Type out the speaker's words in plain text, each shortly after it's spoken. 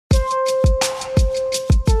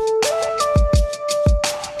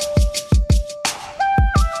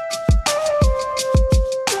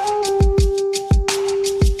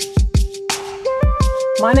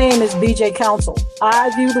name is BJ Counsel.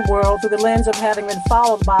 I view the world through the lens of having been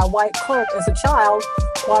followed by a white clerk as a child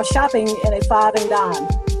while shopping in a five and dime.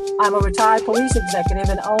 I'm a retired police executive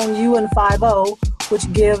and own UN50,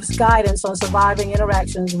 which gives guidance on surviving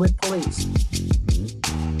interactions with police.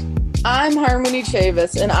 I'm Harmony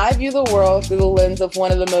Chavis, and I view the world through the lens of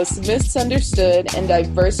one of the most misunderstood and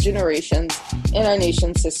diverse generations in our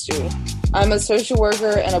nation's history. I'm a social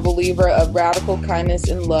worker and a believer of radical kindness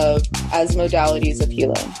and love as modalities of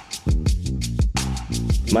healing.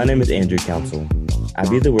 My name is Andrew Counsel. I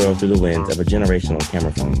view the world through the lens of a generational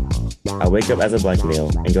camera phone. I wake up as a black male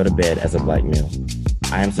and go to bed as a black male.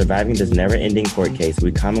 I am surviving this never-ending court case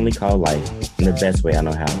we commonly call life in the best way I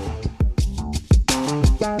know how.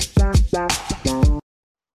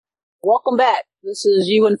 Welcome back. This is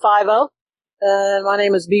UN50, and my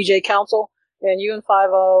name is BJ Counsel, and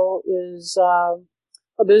UN50 is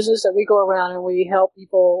a business that we go around and we help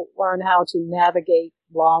people learn how to navigate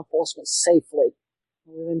law enforcement safely.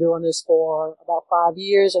 We've been doing this for about 5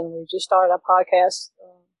 years, and we just started our podcast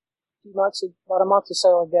about a month or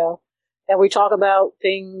so ago, and we talk about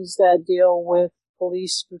things that deal with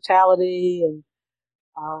police brutality and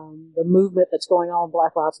the movement that's going on,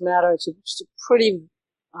 Black Lives Matter. It's a pretty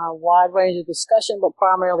wide range of discussion, but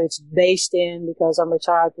primarily it's based in, because I'm a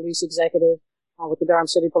retired police executive with the Durham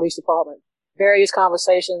City Police Department, various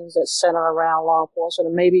conversations that center around law enforcement,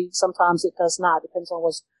 and maybe sometimes it does not, depends on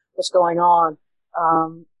what's going on.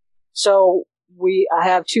 So I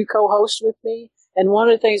have two co-hosts with me, and one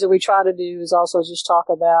of the things that we try to do is also just talk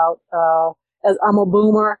about, as I'm a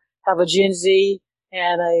boomer, have a Gen Z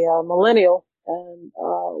and a millennial, and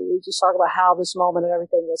we just talk about how this moment and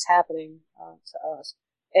everything that's happening to us.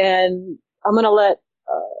 And I'm going to let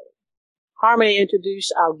Harmony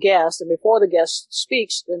introduce our guest, and before the guest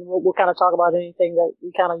speaks, then we'll kind of talk about anything that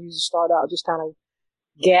we kind of use to start out, just kind of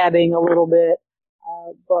gabbing a little bit.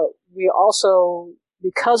 But we also,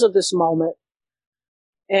 because of this moment,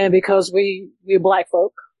 and because we're black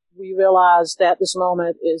folk, we realize that this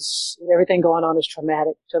moment is, everything going on is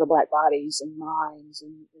traumatic to the black bodies and minds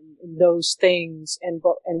and those things. And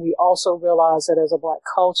we also realize that as a black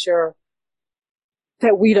culture,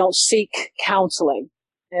 that we don't seek counseling.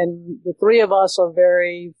 And the three of us are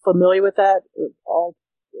very familiar with that.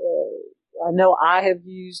 I know I have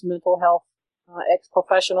used mental health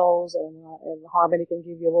ex-professionals, and Harmony can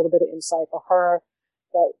give you a little bit of insight for her.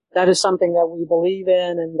 That is something that we believe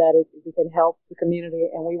in, and that we can help the community,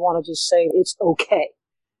 and we want to just say it's okay.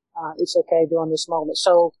 It's okay during this moment.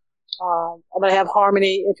 So I'm going to have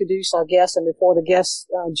Harmony introduce our guest, and before the guest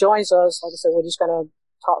joins us, like I said, we're just going to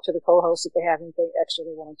talk to the co-hosts if they have anything extra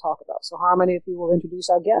they want to talk about. So Harmony, if you will introduce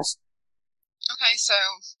our guest. Okay, so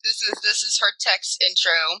this is her text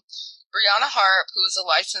intro. Brianna Harp, who is a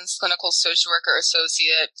licensed clinical social worker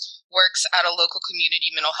associate, works at a local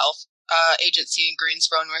community mental health agency in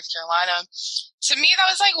Greensboro, North Carolina. To me,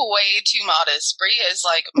 that was like way too modest. Bri is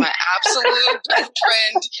like my absolute best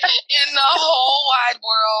friend in the whole wide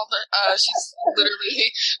world. She's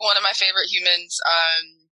literally one of my favorite humans.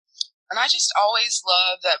 And I just always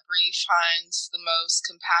love that Bri finds the most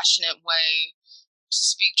compassionate way to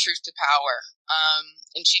speak truth to power.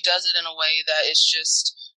 And she does it in a way that is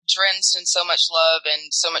just drenched in so much love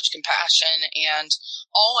and so much compassion, and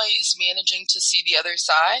always managing to see the other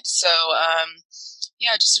side. So,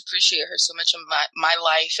 I just appreciate her so much in my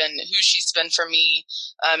life, and who she's been for me,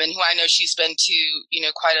 and who I know she's been to,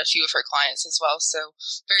 quite a few of her clients as well. So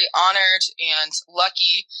very honored and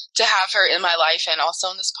lucky to have her in my life, and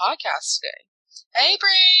also on this podcast today. Hey,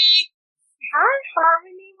 Bri! Hi,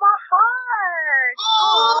 Harmony, my heart!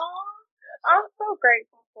 Aww. I'm so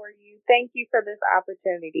grateful for you. Thank you for this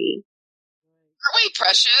opportunity. Aren't we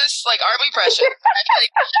precious? Aren't we precious?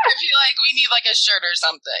 I feel like we need a shirt or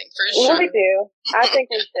something, for sure. We do. I think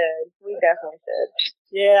we should. We definitely should.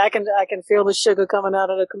 Yeah, I can feel the sugar coming out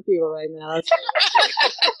of the computer right now.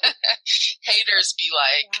 Haters be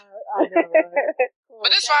like. I know, right?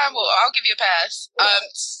 But it's fine. Well, I'll give you a pass.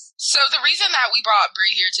 So the reason that we brought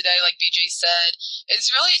Bri here today, like BJ said,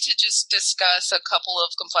 is really to just discuss a couple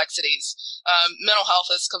of complexities. Mental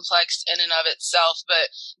health is complex in and of itself,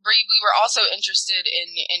 but Bri, we were also interested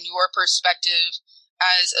in your perspective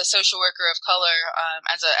as a social worker of color,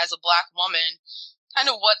 as a Black woman, kind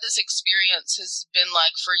of what this experience has been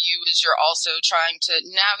like for you as you're also trying to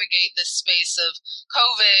navigate this space of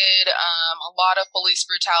COVID, a lot of police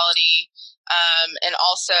brutality, and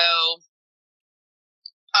also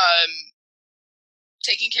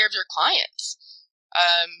taking care of your clients.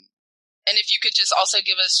 And if you could just also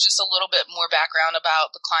give us just a little bit more background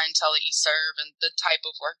about the clientele that you serve and the type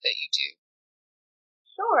of work that you do.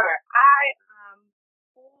 Sure. I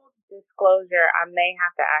full disclosure, I may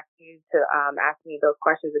have to ask you to ask me those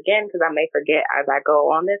questions again because I may forget as I go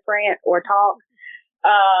on this rant or talk.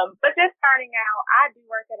 But just starting out, I do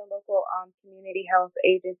work at a local community health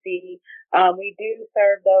agency. We do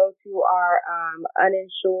serve those who are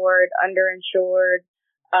uninsured, underinsured,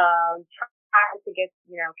 trying to get,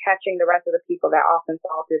 catching the rest of the people that often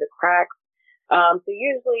fall through the cracks. So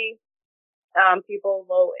usually people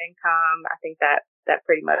low income, I think that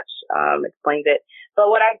pretty much explains it. But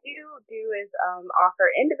what I do is offer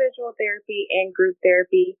individual therapy and group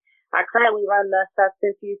therapy. I currently run the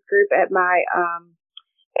substance use group at my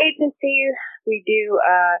agency. We do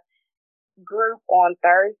a group on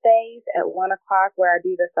Thursdays at 1:00 where I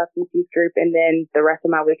do the substance use group, and then the rest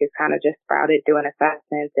of my week is kind of just sprouted doing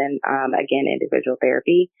assessments and again individual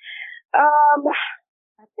therapy.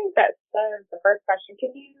 I think that's the first question.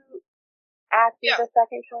 Can you ask me the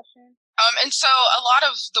second question? And so a lot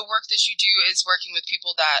of the work that you do is working with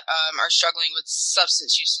people that are struggling with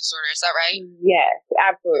substance use disorder. Is that right? Yes,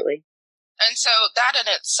 absolutely. And so that in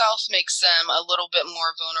itself makes them a little bit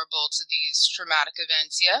more vulnerable to these traumatic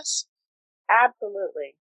events, yes?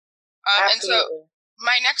 Absolutely. And so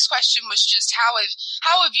my next question was just how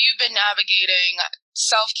have you been navigating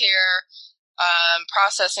self-care,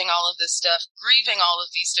 processing all of this stuff, grieving all of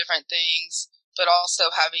these different things, but also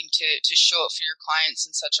having to show up for your clients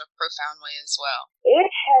in such a profound way as well? It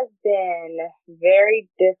has been very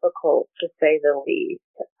difficult, to say the least.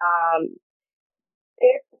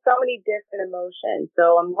 There's so many different emotions.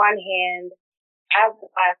 So on one hand, as a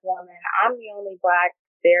Black woman, I'm the only Black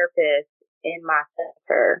therapist in my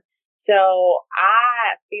center. So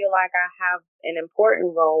I feel like I have an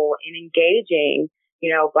important role in engaging,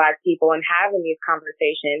 Black people and having these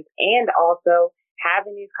conversations, and also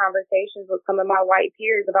having these conversations with some of my white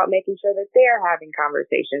peers about making sure that they're having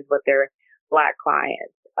conversations with their Black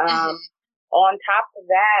clients. On top of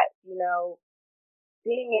that,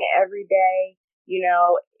 seeing it every day,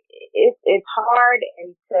 it's hard.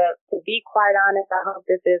 And to be quite honest, I hope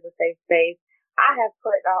this is a safe space. I have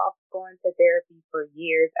put off going to therapy for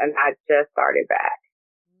years, and I just started back.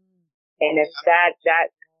 And if that's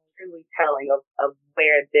truly telling of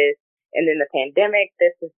where this, and then the pandemic,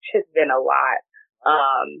 this has just been a lot.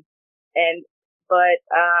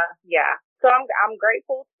 So I'm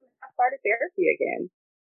grateful I started therapy again.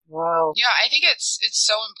 Wow. Yeah, I think it's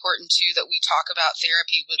so important too that we talk about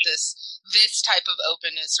therapy with this type of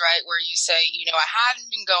openness, right? Where you say, I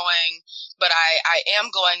hadn't been going, but I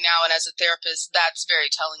am going now, and as a therapist, that's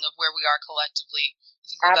very telling of where we are collectively.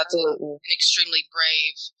 I think that's an extremely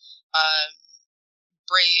brave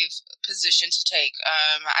position to take.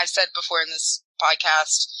 I've said before in this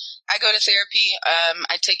podcast, I go to therapy.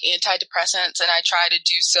 I take antidepressants, and I try to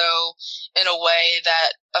do so in a way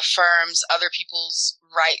that affirms other people's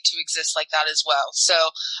right to exist like that as well.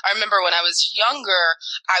 So I remember when I was younger,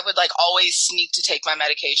 I would always sneak to take my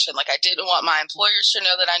medication. I didn't want my employers to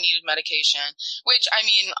know that I needed medication, which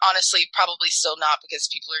honestly, probably still not,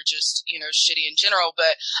 because people are just, shitty in general.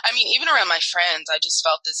 But even around my friends, I just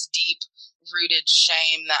felt this deep rooted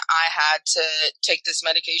shame that I had to take this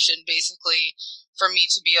medication basically for me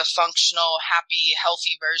to be a functional, happy,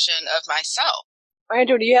 healthy version of myself.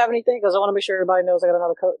 Andrew, do you have anything? Because I want to make sure everybody knows I got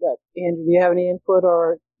another Andrew, do you have any input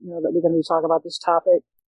or, that we're going to be talking about this topic?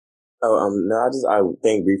 No, I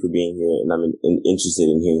thank Bree for being here, and I'm interested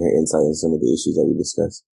in hearing her insight on some of the issues that we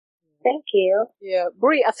discussed. Thank you. Yeah,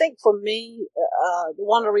 Bree, I think for me,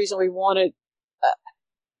 one of the reasons we wanted,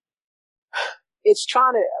 it's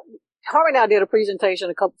trying to, Harvey and I did a presentation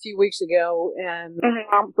a few weeks ago, and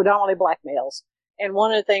predominantly Black males. And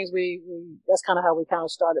one of the things that's kind of how we kind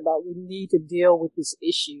of started about, we need to deal with this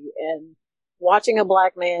issue. And watching a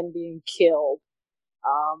Black man being killed,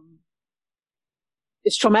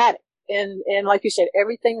 it's traumatic. And like you said,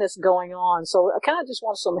 everything that's going on. So I kind of just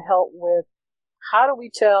want some help with how do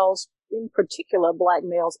we tell, in particular, Black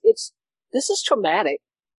males, this is traumatic.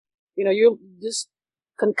 You're just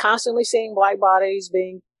constantly seeing Black bodies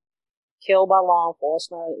being killed by law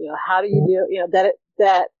enforcement. How do you deal,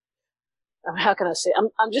 that, how can I say,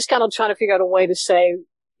 I'm just kind of trying to figure out a way to say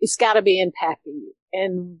it's got to be impacting you,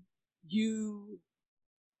 and you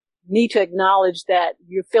need to acknowledge that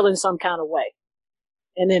you're feeling some kind of way,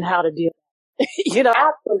 and then how to deal.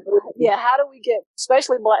 Absolutely. Yeah. How do we get,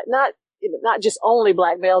 especially Black, not just only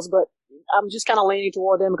Black males, but I'm just kind of leaning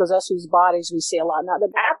toward them because that's whose bodies we see a lot. Not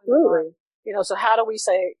the absolutely. So how do we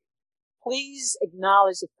say, please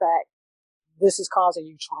acknowledge the fact this is causing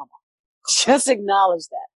you trauma? Just acknowledge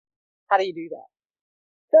that. How do you do that?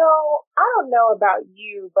 So I don't know about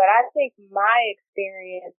you, but I think my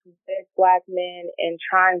experience with Black men and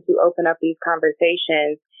trying to open up these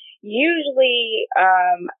conversations, usually,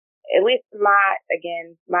 at least my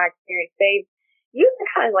experience, they've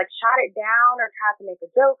usually kind of like shot it down or tried to make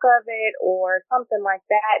a joke of it or something like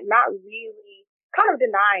that, not really kind of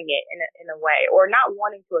denying it in a way or not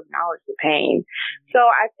wanting to acknowledge the pain. So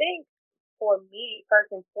I think for me,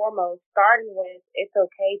 first and foremost, starting with it's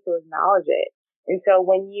okay to acknowledge it. And so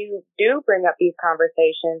when you do bring up these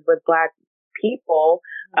conversations with Black people,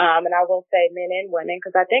 and I will say men and women,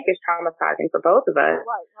 because I think it's traumatizing for both of us.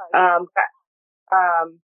 Right.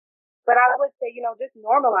 But I would say, just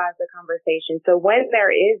normalize the conversation. So when there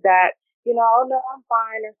is that, oh no, I'm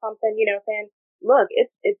fine or something, saying, look,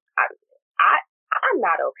 I'm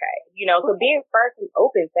not okay. So being first and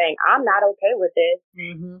open, saying, I'm not okay with this.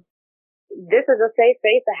 Mm-hmm. This is a safe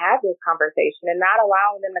space to have this conversation and not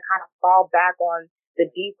allowing them to kind of fall back on the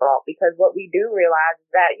default. Because what we do realize is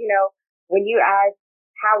that, when you ask,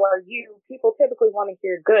 how are you? People typically want to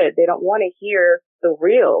hear good. They don't want to hear the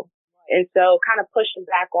real. And so kind of pushing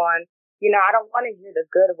back on, I don't want to hear the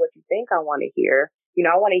good of what you think I want to hear.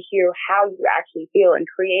 I want to hear how you actually feel and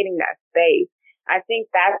creating that space. I think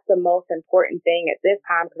that's the most important thing at this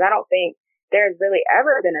time, because I don't think there's really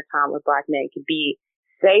ever been a time where Black men could be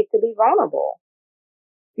safe to be vulnerable.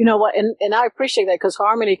 You know what? And I appreciate that, because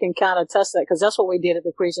Harmony can kind of test that, because that's what we did at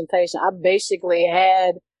the presentation. I basically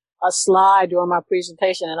had a slide during my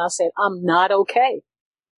presentation and I said, I'm not okay.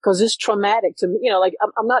 Because it's traumatic to me.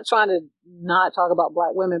 I'm not trying to not talk about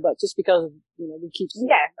Black women, but just because, we keep.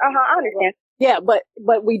 Yes. I understand. Yeah. But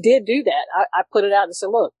we did do that. I put it out and said,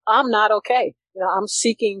 look, I'm not okay. I'm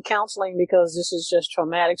seeking counseling because this is just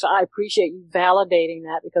traumatic. So I appreciate you validating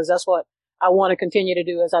that, because that's what I want to continue to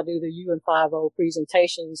do as I do the UN50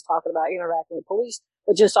 presentations, talking about interacting with police,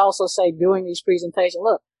 but just also say during these presentations,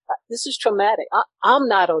 look, this is traumatic. I'm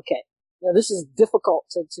not okay. This is difficult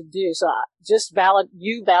to do. So just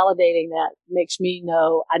validating that makes me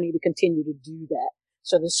know I need to continue to do that.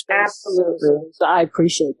 So the space. Absolutely. So I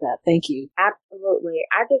appreciate that. Thank you. Absolutely.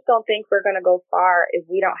 I just don't think we're going to go far if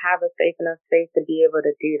we don't have a safe enough space to be able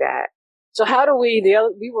to do that. So how do we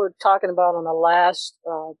were talking about on the last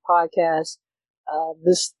podcast,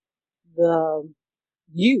 the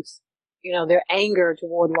youth, their anger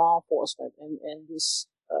toward law enforcement and this,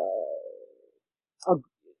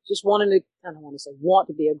 just wanting to, I don't want to say want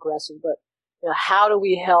to be aggressive, but how do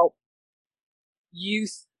we help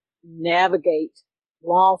youth navigate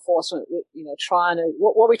law enforcement with, trying to,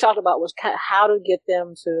 what we talked about was how to get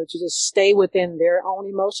them to just stay within their own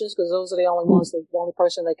emotions, because those are the only ones, the only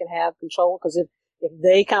person that can have control. Because if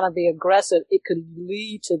they kind of be aggressive, it could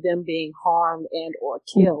lead to them being harmed and or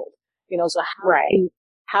killed. So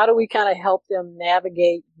how do we kind of help them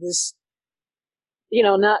navigate this,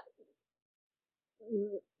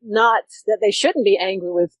 not that they shouldn't be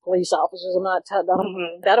angry with police officers. I'm not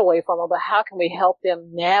taking that away from them, but how can we help them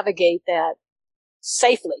navigate that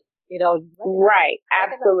safely? Right.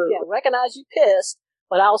 Absolutely. Recognize you pissed,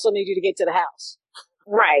 but I also need you to get to the house.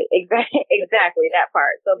 Right. Exactly that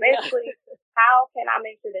part. So basically, how can I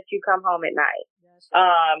make sure that you come home at night?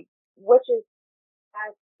 Which is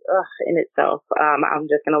in itself. I'm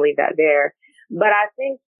just going to leave that there. But I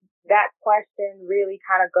think that question really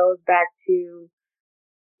kind of goes back to,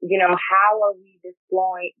 how are we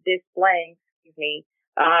displaying,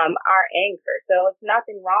 our anger? So it's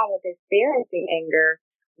nothing wrong with experiencing anger.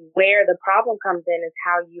 Where the problem comes in is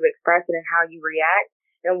how you express it and how you react.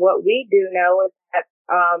 And what we do know is that,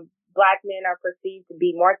 Black men are perceived to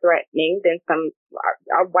be more threatening than some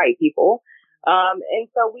our white people. And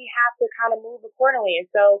so we have to kind of move accordingly. And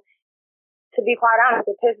so, to be quite honest,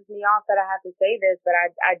 it pisses me off that I have to say this, but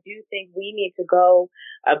I do think we need to go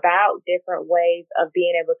about different ways of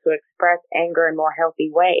being able to express anger in more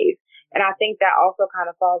healthy ways. And I think that also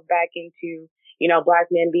kind of falls back into,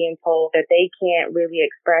 Black men being told that they can't really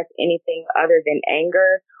express anything other than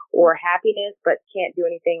anger or happiness, but can't do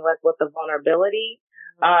anything like with the vulnerability.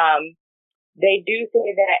 They do say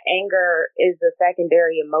that anger is the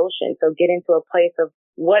secondary emotion. So get into a place of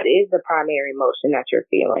what is the primary emotion that you're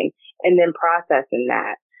feeling and then processing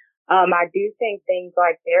that. I do think things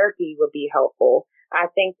like therapy would be helpful. I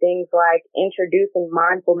think things like introducing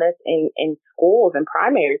mindfulness in schools and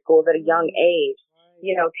primary schools at a young age,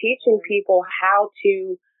 teaching people how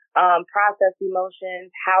to process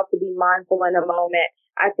emotions, how to be mindful in a moment.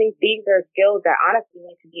 I think these are skills that honestly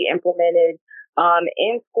need to be implemented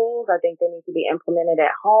in schools. I think they need to be implemented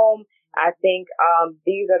at home. I think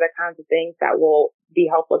these are the kinds of things that will be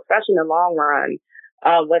helpful, especially in the long run,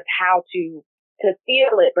 with how to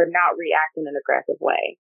feel it but not react in an aggressive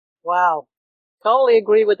way. Wow. Totally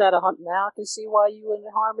agree with that. Now I can see why you and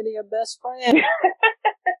Harmony are best friends.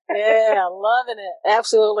 Yeah, loving it.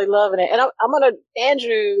 Absolutely loving it. And I'm gonna,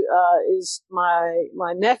 Andrew, is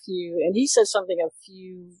my nephew, and he said something a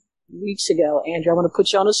few weeks ago. Andrew, I'm gonna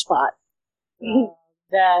put you on the spot.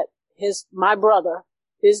 That my brother,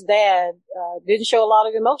 his dad, didn't show a lot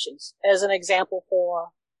of emotions as an example for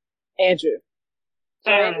Andrew.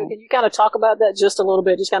 So Andrew, can you kind of talk about that just a little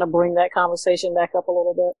bit? Just kind of bring that conversation back up a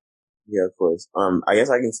little bit. Yeah, of course. I guess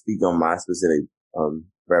I can speak on my specific,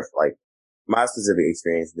 my specific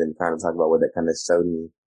experience, then kind of talk about what that kind of showed me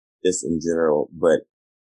just in general. But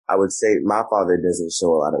I would say my father doesn't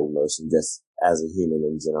show a lot of emotion just as a human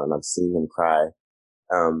in general. And I've seen him cry,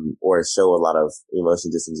 or show a lot of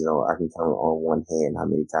emotion just in general. I can count on one hand how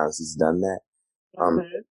many times he's done that.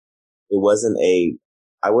 It wasn't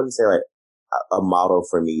I wouldn't say like a model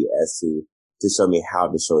for me as to show me how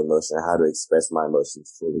to show emotion, how to express my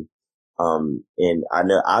emotions fully. And I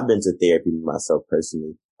know I've been to therapy myself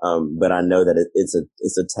personally. But I know that it's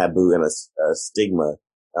a taboo and a stigma,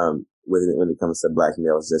 when it comes to Black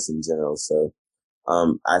males just in general. So,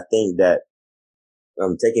 I think that,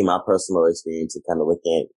 taking my personal experience and kind of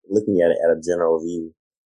looking at it at a general view,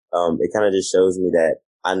 it kind of just shows me that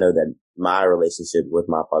I know that my relationship with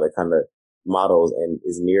my father kind of models and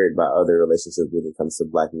is mirrored by other relationships when it comes to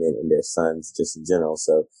Black men and their sons just in general.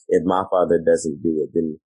 So if my father doesn't do it,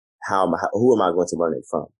 then who am I going to learn it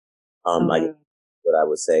from? Like what I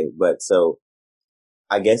would say. But so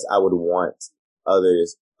I guess I would want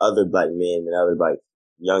other Black men and other Black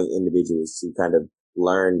young individuals to kind of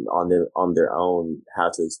learn on their own how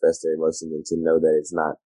to express their emotions, and to know that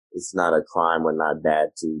it's not a crime or not bad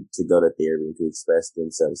to go to therapy and to express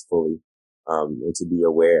themselves fully, and to be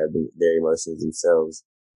aware of their emotions themselves.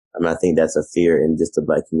 I mean, I think that's a fear in just the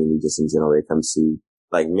Black community, just in general, when it comes to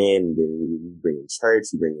Black men. Then you bring in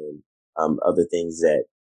church, you bring in, other things that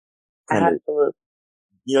kind of,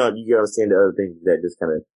 you get what I'm saying, the other things that just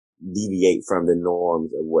kind of deviate from the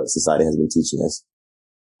norms of what society has been teaching us.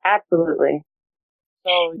 Absolutely.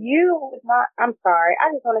 So I'm sorry. I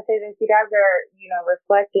just want to say this. You guys are,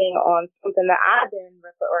 reflecting on something that I've been,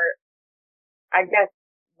 or I guess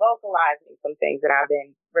vocalizing some things that I've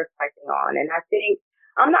been reflecting on. And I think,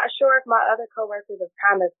 I'm not sure if my other coworkers have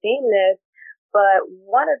kind of seen this, but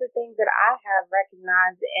one of the things that I have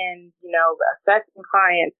recognized in, assessing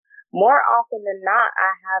clients, more often than not,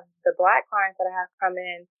 I have the Black clients that I have come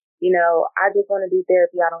in, I just want to do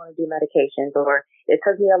therapy. I don't want to do medications, or it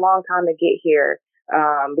took me a long time to get here,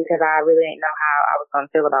 because I really didn't know how I was going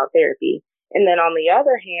to feel about therapy. And then on the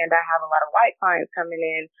other hand, I have a lot of white clients coming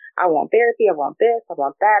in. I want therapy. I want this. I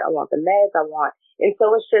want that. I want the meds. And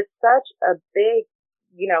so it's just such a big,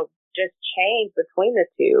 just change between the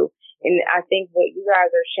two. And I think what you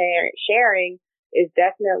guys are sharing is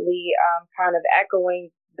definitely, kind of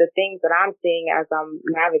echoing the things that I'm seeing as I'm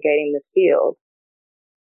navigating this field.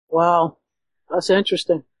 Wow. That's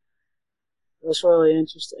interesting. That's really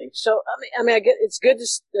interesting. So, I mean, I get, it's good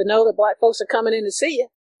to know that Black folks are coming in to see you.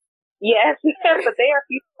 Yes, but they are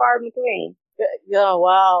few far between. Yeah,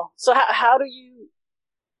 wow. So how do you,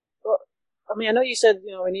 I mean, I know you said,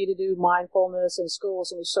 we need to do mindfulness in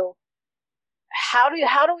schools, and so how do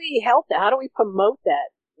we help that? How do we promote that?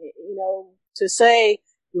 To say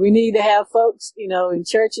we need to have folks, in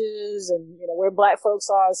churches and, where Black folks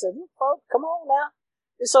are, say, folks, come on now.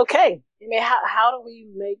 It's okay. I mean, how do we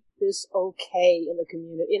make this okay in the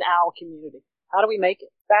community, in our community? How do we make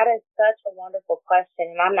it? That is such a wonderful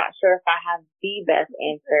question, and I'm not sure if I have the best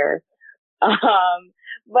answer.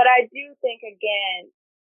 But I do think, again,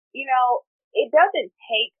 it doesn't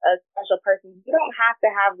take a special person. You don't have to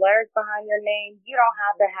have letters behind your name. You don't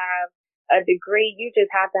have to have a degree. You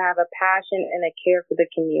just have to have a passion and a care for the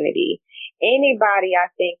community. Anybody,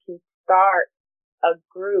 I think, can start a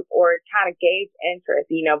group or kind of gauge interest,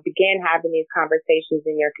 begin having these conversations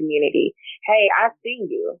in your community. Hey, I see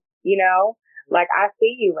you, I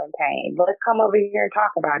see you in pain. Let's come over here and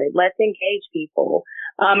talk about it. Let's engage people.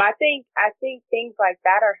 I think things like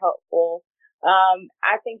that are helpful.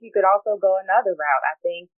 I think you could also go another route. I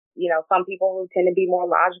think, some people who tend to be more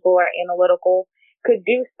logical or analytical could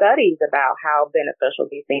do studies about how beneficial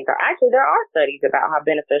these things are. Actually, there are studies about how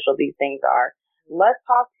beneficial these things are. Let's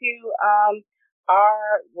talk to,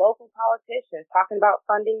 our local politicians, talking about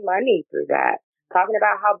funding money through that, talking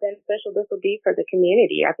about how beneficial this will be for the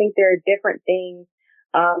community. I think there are different things,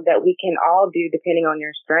 that we can all do depending on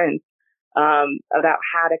your strengths, about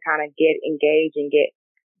how to kind of get engaged and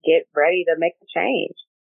get ready to make a change.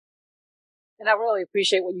 And I really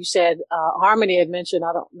appreciate what you said. Harmony had mentioned,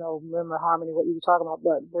 I don't remember Harmony, what you were talking about,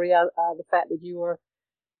 but Bria, the fact that you were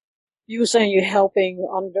saying you're helping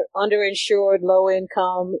underinsured, low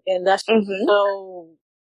income, and that's so,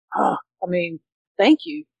 I mean, thank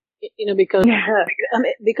you. Because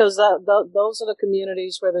because those are the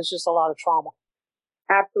communities where there's just a lot of trauma.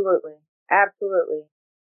 Absolutely.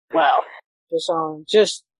 Wow. Just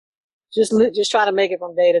trying to make it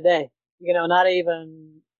from day to day.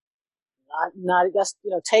 Not that's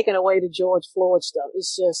taking away the George Floyd stuff.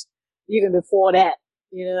 It's just even before that.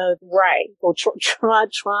 Right. People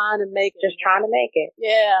trying to make it. Just trying to make it.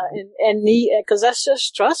 Yeah, and because that's just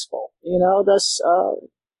stressful. That's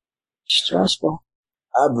stressful.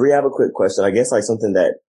 Bree, I have a quick question. I guess like something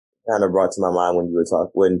that kind of brought to my mind when you were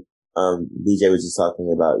when BJ was just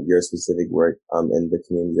talking about your specific work in the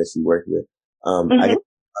community that you work with. I guess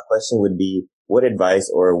my question would be, what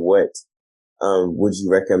advice or what would you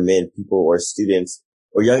recommend people or students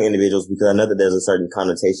or young individuals, because I know that there's a certain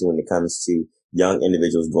connotation when it comes to young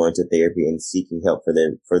individuals going to therapy and seeking help for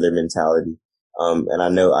their mentality. And I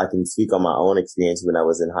know I can speak on my own experience when I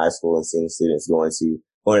was in high school and seeing students going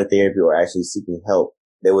to therapy or actually seeking help.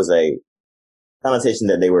 There was a connotation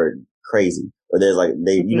that they were crazy, or there's like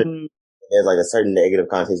there's like a certain negative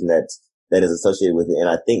connotation that is associated with it. And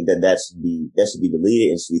I think that should be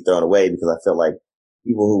deleted and should be thrown away, because I feel like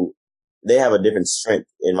people who, they have a different strength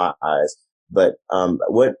in my eyes. But,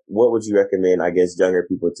 what would you recommend, I guess, younger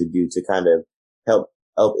people to do to kind of help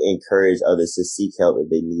encourage others to seek help if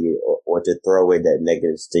they need it, or to throw away that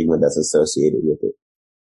negative stigma that's associated with it?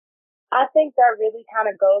 I think that really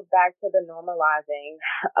kind of goes back to the normalizing,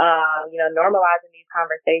 normalizing these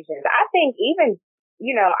conversations. I think even,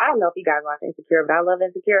 I don't know if you guys watch Insecure, but I love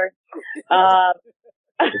Insecure. I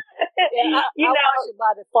watch it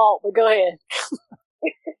by default, but go ahead.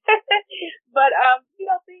 But,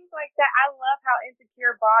 things like that. I love how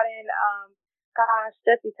Insecure brought in,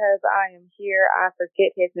 just because I am here, I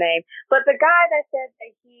forget his name. But the guy that said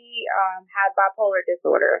that he had bipolar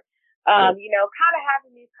disorder, kind of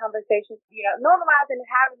having these conversations, normalizing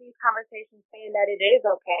and having these conversations, saying that it is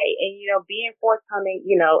okay, and, being forthcoming,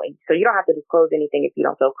 so you don't have to disclose anything if you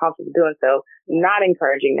don't feel comfortable doing so. Not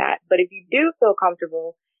encouraging that. But if you do feel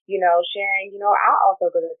comfortable, sharing, I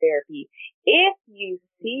also go to therapy. If you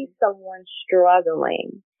see someone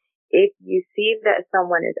struggling, if you see that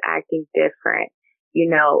someone is acting different,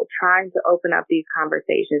 trying to open up these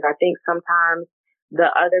conversations. I think sometimes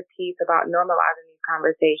the other piece about normalizing these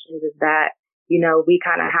conversations is that, we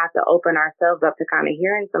kind of have to open ourselves up to kind of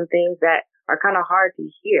hearing some things that are kind of hard to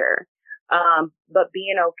hear. But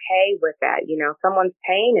being okay with that, someone's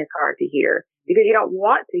pain is hard to hear, because you don't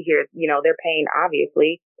want to hear, their pain,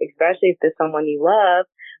 obviously, especially if it's someone you love,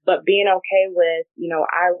 but being okay with,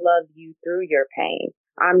 I love you through your pain.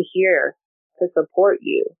 I'm here to support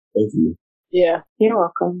you. Thank you. Yeah. You're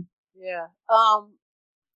welcome. Yeah.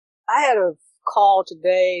 I had a call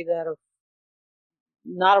today that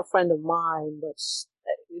not a friend of mine, but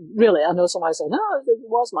really, I know somebody said, no, it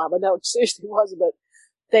was mine, but no, it seriously wasn't, but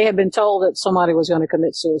they had been told that somebody was going to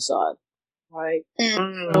commit suicide, right?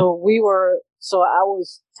 Mm-hmm. So I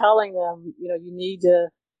was telling them, you need to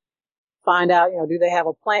find out, do they have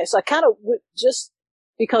a plan? So I kind of just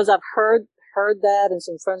because I've heard that, and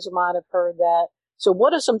some friends of mine have heard that. So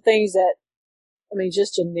what are some things that,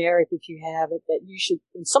 just generic, if you have it, that you should,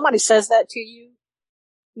 when somebody says that to you,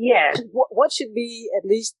 yes, what should be at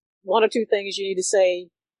least one or two things you need to say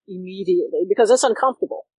immediately, because it's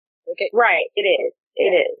uncomfortable. Okay. Right. It is.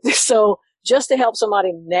 It is. So just to help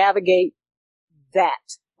somebody navigate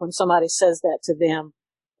that when somebody says that to them,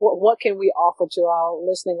 what can we offer to our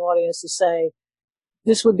listening audience to say,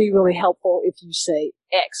 this would be really helpful if you say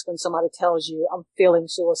X when somebody tells you, I'm feeling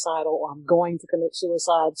suicidal or I'm going to commit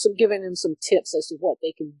suicide. So giving them some tips as to what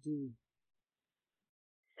they can do.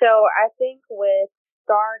 So I think with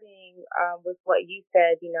starting with what you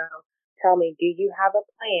said, tell me, do you have a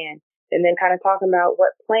plan? And then kind of talking about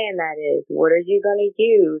what plan that is. What are you going to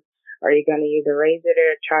use? Are you going to use a razor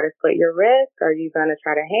to try to slit your wrist? Are you going to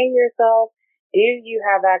try to hang yourself? Do you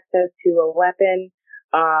have access to a weapon,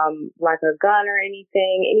 like a gun or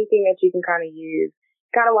anything that you can kind of use?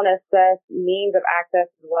 Kind of want to assess means of access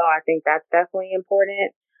as well. I think that's definitely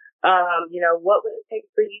important. What would it take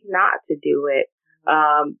for you not to do it?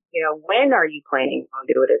 When are you planning on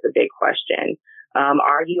doing it is a big question.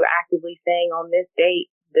 Are you actively saying on this date,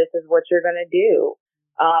 this is what you're going to do?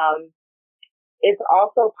 It's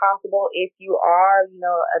also possible if you are,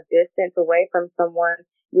 a distance away from someone,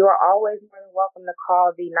 you are always more than welcome to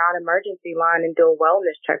call the non-emergency line and do a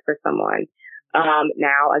wellness check for someone.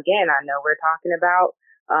 Now, again, I know we're talking about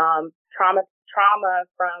trauma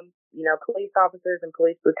from, police officers and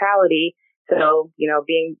police brutality. So,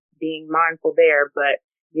 being mindful there, but,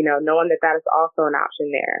 knowing that is also an option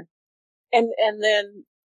there. And then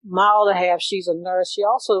my other half, she's a nurse. She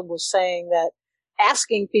also was saying that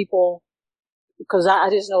asking people, because I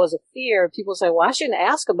just know as a fear, people say, well, I shouldn't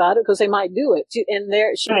ask about it because they might do it. And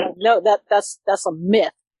no, that's a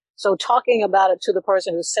myth. So talking about it to the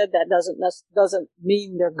person who said that doesn't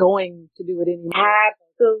mean they're going to do it anymore.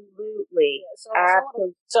 Absolutely.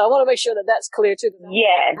 Absolutely. So I want to make sure that that's clear too.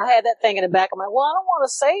 Yes. I had that thing in the back of my, well, I don't want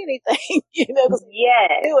to say anything, cause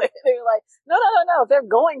yes. they do it. They were like, no. If they're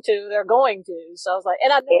going to, they're going to. So I was like,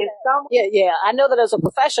 and I know I know that as a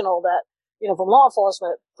professional that, from law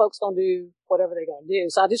enforcement, folks don't do whatever they're going to do.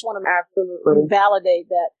 So I just want to absolutely validate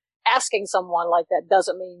that asking someone like that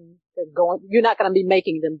doesn't mean you're not going to be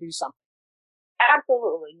making them do something.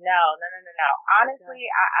 Absolutely. No. Honestly,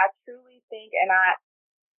 I truly think, and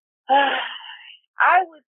I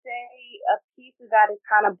would say a piece of that is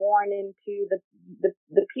kind of born into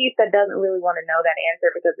the piece that doesn't really want to know that answer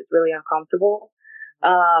because it's really uncomfortable.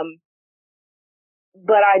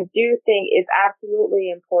 But I do think it's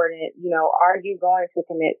absolutely important, are you going to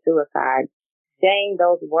commit suicide? Saying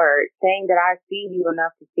those words, saying that I see you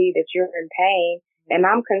enough to see that you're in pain and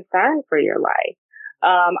I'm concerned for your life.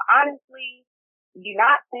 Honestly, you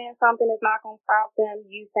not saying something is not going to stop them.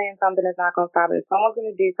 You saying something is not going to stop them. If someone's going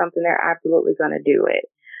to do something, they're absolutely going to do it.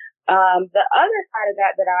 The other side of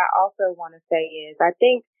that I also want to say is I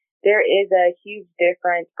think there is a huge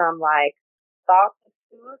difference from like thoughts of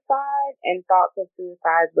suicide and thoughts of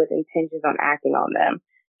suicide with intentions on acting on them.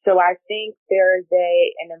 So I think there is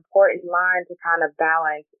an important line to kind of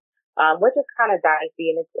balance, which is kind of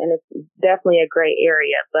dicey and it's definitely a gray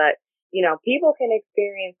area. But, people can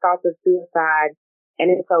experience thoughts of suicide and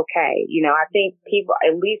it's okay. I think people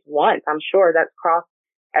at least once, I'm sure that's crossed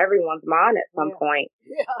everyone's mind at some point.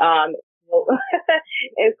 Yeah.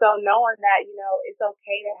 And so knowing that, it's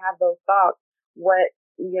okay to have those thoughts, what,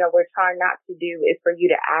 we're trying not to do is for you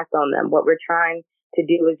to act on them. What we're trying to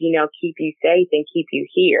do is, keep you safe and keep you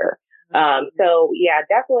here. So yeah,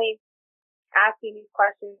 definitely asking these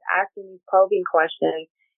questions, asking these probing questions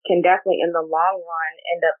can definitely in the long run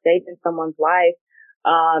end up saving someone's life,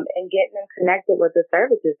 and getting them connected with the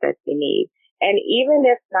services that they need. And even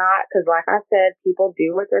if not, cause like I said, people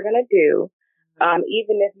do what they're going to do.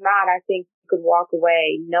 Even if not, I think you could walk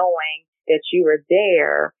away knowing that you were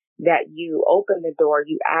there, that you opened the door,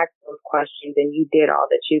 you asked those questions and you did all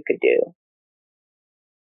that you could do.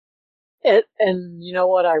 And you know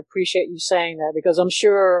what? I appreciate you saying that because I'm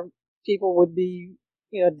sure people would be,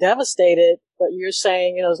 devastated. But you're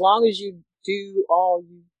saying, as long as you do all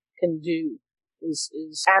you can do, is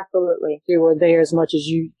absolutely you were there as much as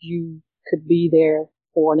you could be there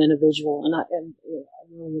for an individual, and I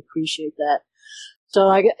really appreciate that. So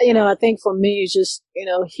I think for me it's just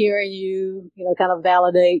hearing you kind of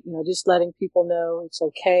validate, just letting people know it's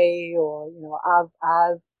okay, or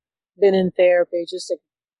I've been in therapy, just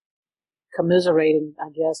commiserating, I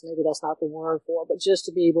guess. Maybe that's not the word for it, but just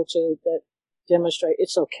to be able to demonstrate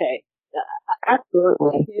it's okay.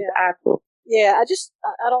 Absolutely. Yeah. Absolutely. Yeah. I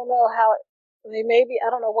don't know how, maybe,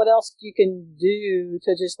 I don't know what else you can do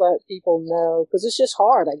to just let people know, because it's just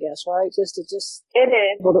hard, I guess, right? It is.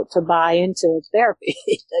 To buy into therapy,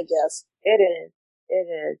 I guess. It is.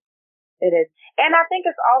 And I think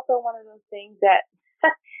it's also one of those things that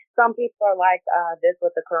some people are like, this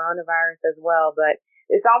with the coronavirus as well, but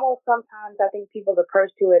it's almost sometimes I think people's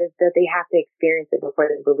approach to it is that they have to experience it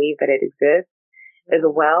before they believe that it exists as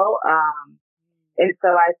well. And so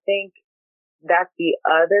I think that's the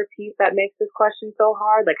other piece that makes this question so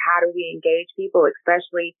hard. Like, how do we engage people,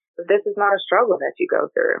 especially if this is not a struggle that you go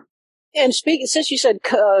through? And since you said,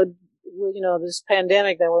 this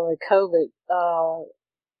pandemic that we're with COVID,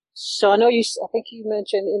 so I think you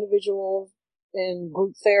mentioned individual and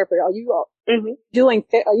group therapy. Are you doing like,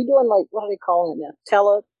 what are they calling it now?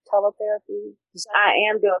 Teletherapy? I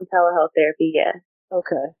am doing telehealth therapy, yes.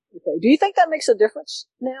 Okay. Do you think that makes a difference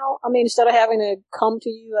now? I mean, instead of having to come to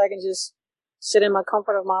you, I can just sit in my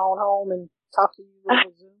comfort of my own home and talk to you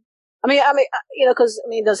over Zoom. Do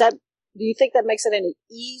you think that makes it any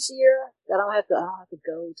easier? I don't have to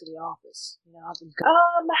go to the office.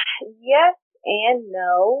 Yes and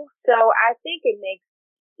no. So I think it makes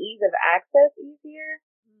ease of access easier.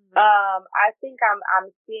 I think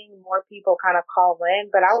I'm seeing more people kind of call in,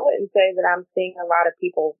 but I wouldn't say that I'm seeing a lot of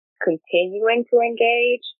people continuing to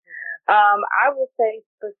engage. I will say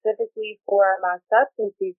specifically for my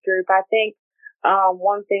substance use group, I think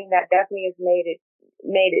one thing that definitely has made it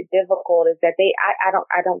difficult is that I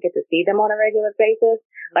don't get to see them on a regular basis.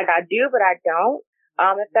 Like I do, but I don't.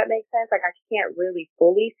 If that makes sense. Like I can't really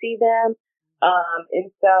fully see them.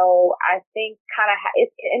 And so I think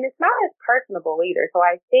it's not as personable either. So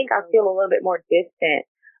I think I feel a little bit more distant,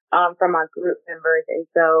 from my group members. And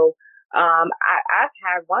so, I've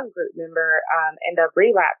had one group member, end up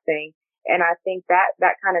relapsing, And I think that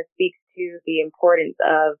kind of speaks to the importance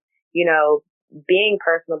of, you know, being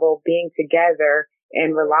personable, being together,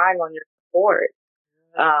 and relying on your support,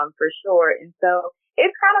 for sure. And so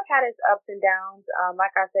it's kind of had its ups and downs.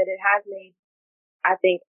 Like I said, it has made, I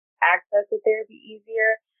think, access to therapy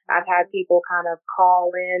easier. I've had people kind of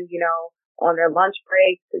call in, you know, on their lunch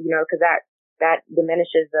breaks, you know, because that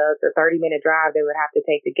diminishes the 30-minute drive they would have to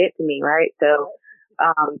take to get to me, right? So,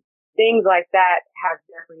 things like that have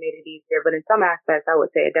definitely made it easier, but in some aspects, I would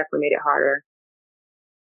say it definitely made it harder.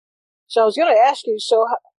 So I was going to ask you, so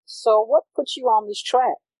what put you on this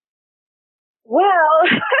track? Well,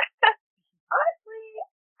 honestly,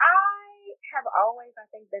 I have always, I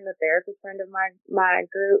think, been the therapist friend of my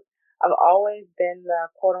group. I've always been the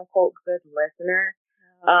quote unquote good listener.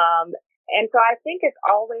 And so I think it's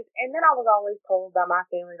always, and then I was always told by my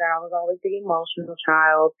family that I was always the emotional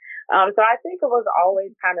child. So I think it was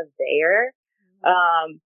always kind of there.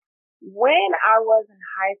 When I was in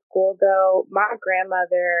high school though, my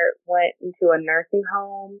grandmother went into a nursing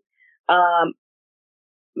home.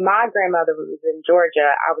 My grandmother was in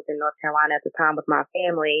Georgia. I was in North Carolina at the time with my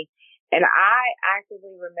family. And I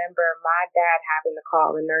actively remember my dad having to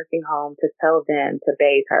call the nursing home to tell them to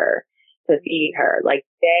bathe her, to feed her.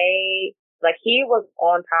 He was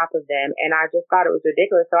on top of them, and I just thought it was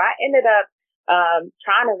ridiculous. So I ended up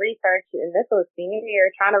trying to research, and this was senior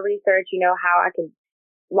year, trying to research, you know, how I can,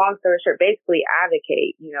 long story short, basically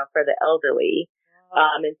advocate, you know, for the elderly.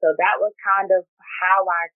 And so that was kind of how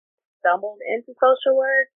I stumbled into social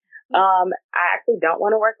work. I actually don't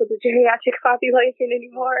want to work with the geriatric population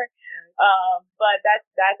anymore. But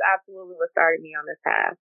that's absolutely what started me on this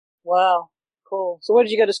path. Wow. Cool. So where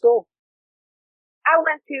did you go to school? I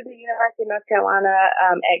went to the University of North Carolina,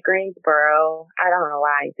 at Greensboro. I don't know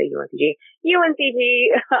why I didn't say UNCG,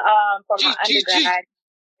 for my undergrad.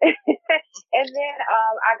 And then,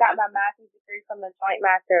 I got my master's degree from the Joint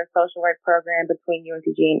Master of Social Work program between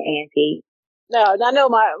UNCG and A&T. No, I know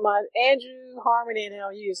my Andrew, Harmony, and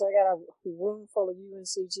LU, so I got a room full of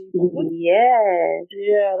UNCG. Yes.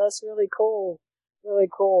 Yeah, that's really cool. Really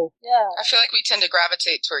cool. Yeah. I feel like we tend to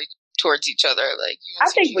gravitate towards each other, like UNCG I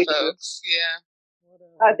think we folks. do. Yeah.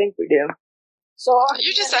 I think we do. So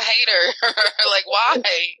you're just a hater. Like, why?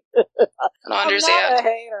 I don't understand. I'm not a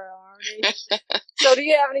hater, Arnie. So do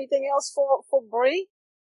you have anything else for Bree?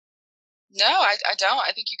 No, I don't.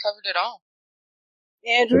 I think you covered it all.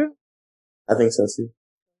 Andrew? I think so too.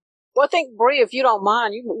 Well, I think Bree, if you don't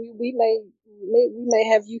mind, we may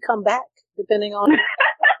have you come back, depending on.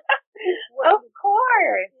 Of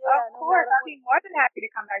course. I'd be more than happy to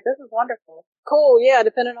come back. This is wonderful. Cool. Yeah,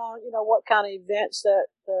 depending on what kind of events that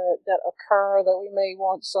occur that we may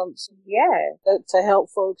want some to help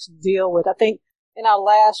folks deal with. I think in our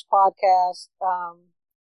last podcast,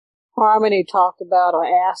 Harmony talked about or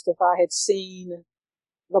asked if I had seen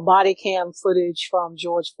the body cam footage from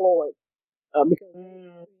George Floyd.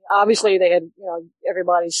 Because obviously they had,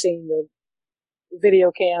 everybody's seen the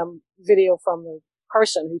video from the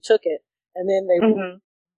person who took it, and then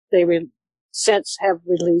they since have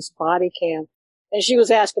released body cam. And she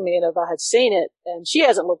was asking me if I had seen it, and she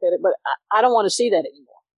hasn't looked at it, but I don't want to see that anymore.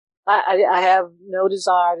 I have no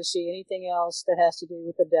desire to see anything else that has to do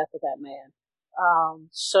with the death of that man.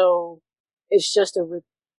 So it's just a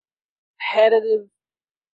repetitive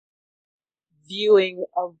viewing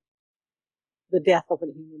of the death of a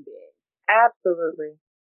human being. Absolutely.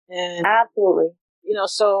 And, absolutely.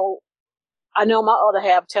 So I know my other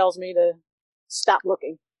half tells me to stop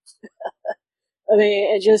looking. I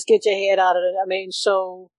mean, and just get your head out of it. I mean,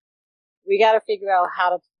 so we got to figure out how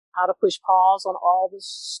to push pause on all this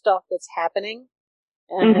stuff that's happening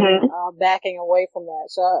and backing away from that.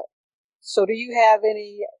 So do you have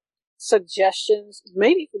any suggestions?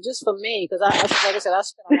 Maybe just for me, because like I said, I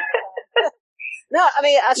spent a lot of time. No, I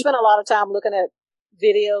mean, I spent a lot of time looking at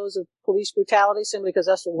videos of police brutality simply because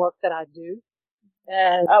that's the work that I do.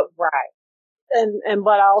 And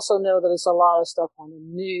but I also know that it's a lot of stuff on the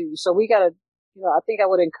news. So we got to, I think I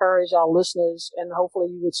would encourage our listeners, and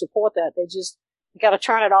hopefully you would support that. You got to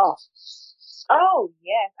turn it off. Oh,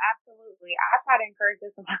 yes, absolutely. I try to encourage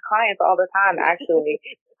this with my clients all the time, actually.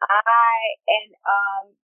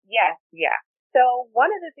 Yes. So one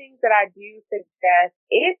of the things that I do suggest,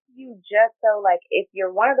 if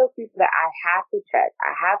you're one of those people that I have to check,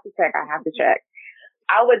 I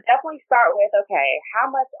would definitely start with, okay, how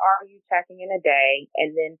much are you checking in a day?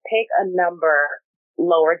 And then pick a number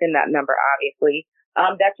lower than that number, obviously,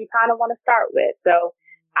 that you kind of want to start with. So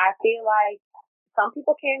I feel like some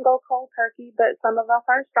people can go cold turkey, but some of us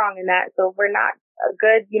aren't strong in that. So if we're not a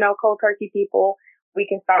good, cold turkey people, we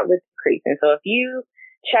can start with decreasing. So if you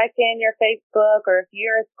check in your Facebook, or if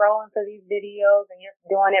you're scrolling for these videos and you're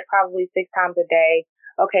doing it probably 6 times a day,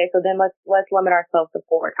 okay, so then let's limit ourselves to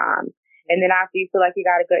 4 times. And then after you feel like you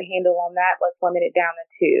got a good handle on that, let's limit it down to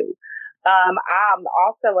 2. I'm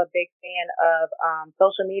also a big fan of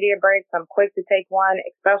social media breaks. I'm quick to take one,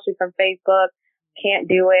 especially from Facebook. Can't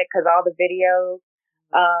do it because all the videos.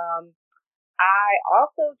 I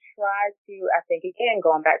also try to, I think, again,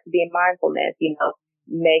 going back to being mindfulness,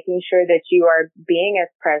 making sure that you are being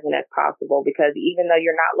as present as possible, because even though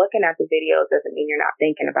you're not looking at the videos doesn't mean you're not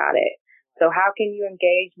thinking about it. So how can you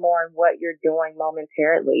engage more in what you're doing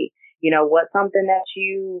momentarily? What's something that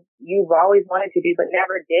you've always wanted to do but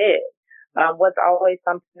never did? What's always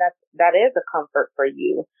something that is a comfort for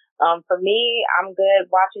you? For me, I'm good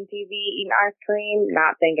watching TV, eating ice cream,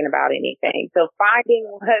 not thinking about anything. So finding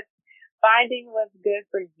what's good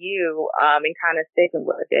for you, and kind of sticking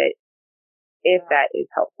with it, if that is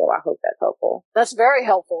helpful. I hope that's helpful. That's very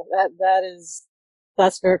helpful.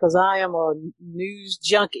 That's fair, because I am a news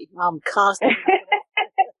junkie. I'm constantly.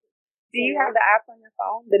 Do you have the app on your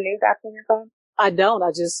phone? The news app on your phone? I don't.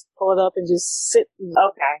 I just pull it up and just sit and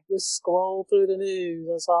just scroll through the news.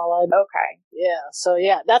 That's all I do. Okay. Yeah. So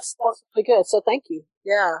yeah, that's pretty good. So thank you.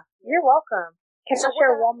 Yeah. You're welcome. Can I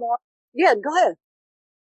share one more? Yeah, go ahead.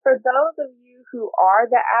 For those of you who are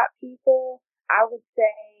the app people, I would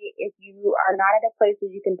say if you are not at a place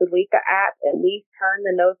where you can delete the app, at least turn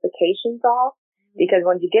the notifications off. Because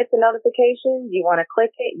when you get the notifications, you want to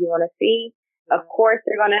click it, you want to see. Of course,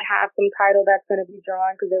 they're going to have some title that's going to be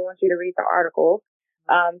drawn because they want you to read the articles.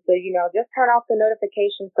 So, just turn off the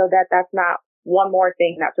notifications so that that's not one more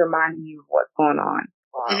thing that's reminding you of what's going on.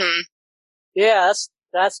 Wow. Mm-hmm. Yeah,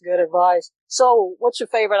 that's good advice. So, what's your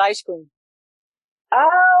favorite ice cream?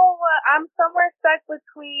 Oh, I'm somewhere stuck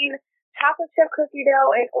between chocolate chip cookie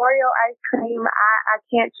dough and Oreo ice cream. I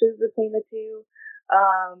can't choose between the two.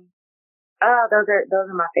 Those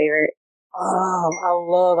are my favorite. Oh, I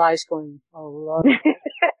love ice cream. I love it.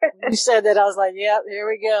 When you said that, I was like, yep, here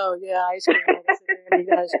we go. Yeah, ice cream. I can sit there and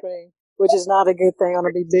eat ice cream, which is not a good thing. I'm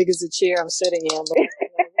going to be big as the chair I'm sitting in. But,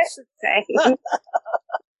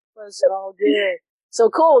 it's all good. So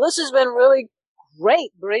cool. This has been really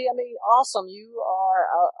great, Bree. I mean, awesome. You are,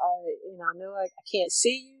 I know I can't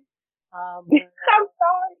see you. I'm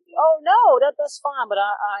sorry. Oh, no, that's fine. But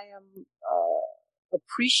I am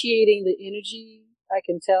appreciating the energy. I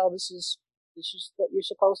can tell this is what you're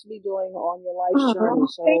supposed to be doing on your life's journey.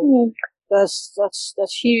 So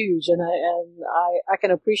that's huge, and I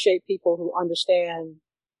can appreciate people who understand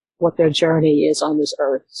what their journey is on this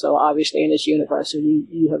earth. So obviously in this universe, and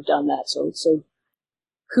you have done that. So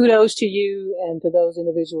kudos to you and to those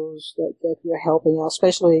individuals that you're helping out,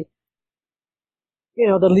 especially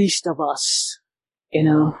the least of us.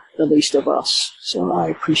 The least of us. So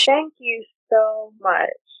I appreciate. Thank you so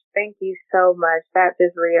much. Thank you so much. That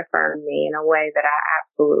just reaffirmed me in a way that I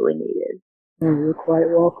absolutely needed. You're quite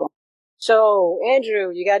welcome. So,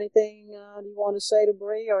 Andrew, you got anything you want to say to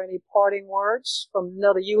Bree, or any parting words from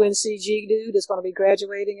another UNCG dude that's going to be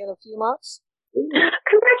graduating in a few months?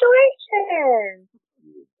 Congratulations!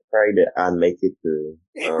 Pray that I make it through.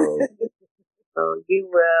 Oh, you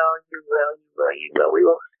will. We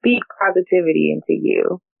will speak positivity into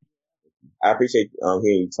you. I appreciate hearing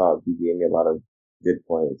you talk. You gave me a lot of good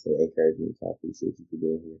points and encouragement. So I appreciate you for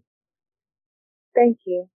being here. Thank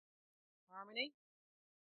you. Harmony?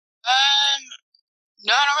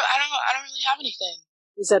 No, I don't really have anything.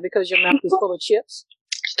 Is that because your mouth is full of chips?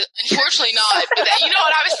 Unfortunately not. But you know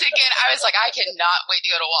what I was thinking? I was like, I cannot wait to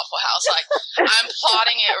go to Waffle House. Like, I'm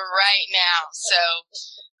plotting it right now. So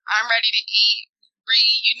I'm ready to eat.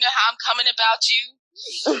 Bree, you know how I'm coming about you.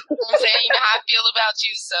 You know what I'm saying? You know how I feel about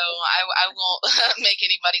you. So I won't make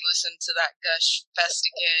anybody listen to that gush fest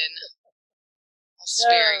again. I'll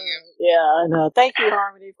spare you. Yeah, I know. Thank you,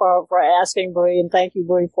 Harmony, for asking Bree, and thank you,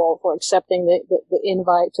 Bree, for accepting the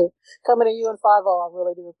invite to come into UN50. I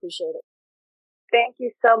really do appreciate it. Thank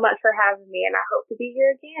you so much for having me, and I hope to be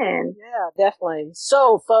here again. Yeah, definitely.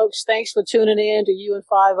 So, folks, thanks for tuning in to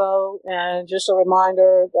UN50, and just a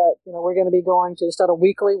reminder that, we're going to be going to, instead of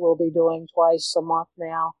weekly, we'll be doing twice a month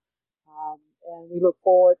now, and we look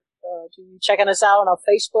forward to you checking us out on our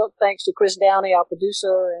Facebook. Thanks to Chris Downey, our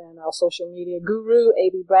producer, and our social media guru,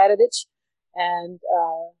 A.B. Bradovich. And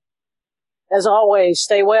as always,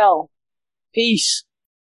 stay well. Peace.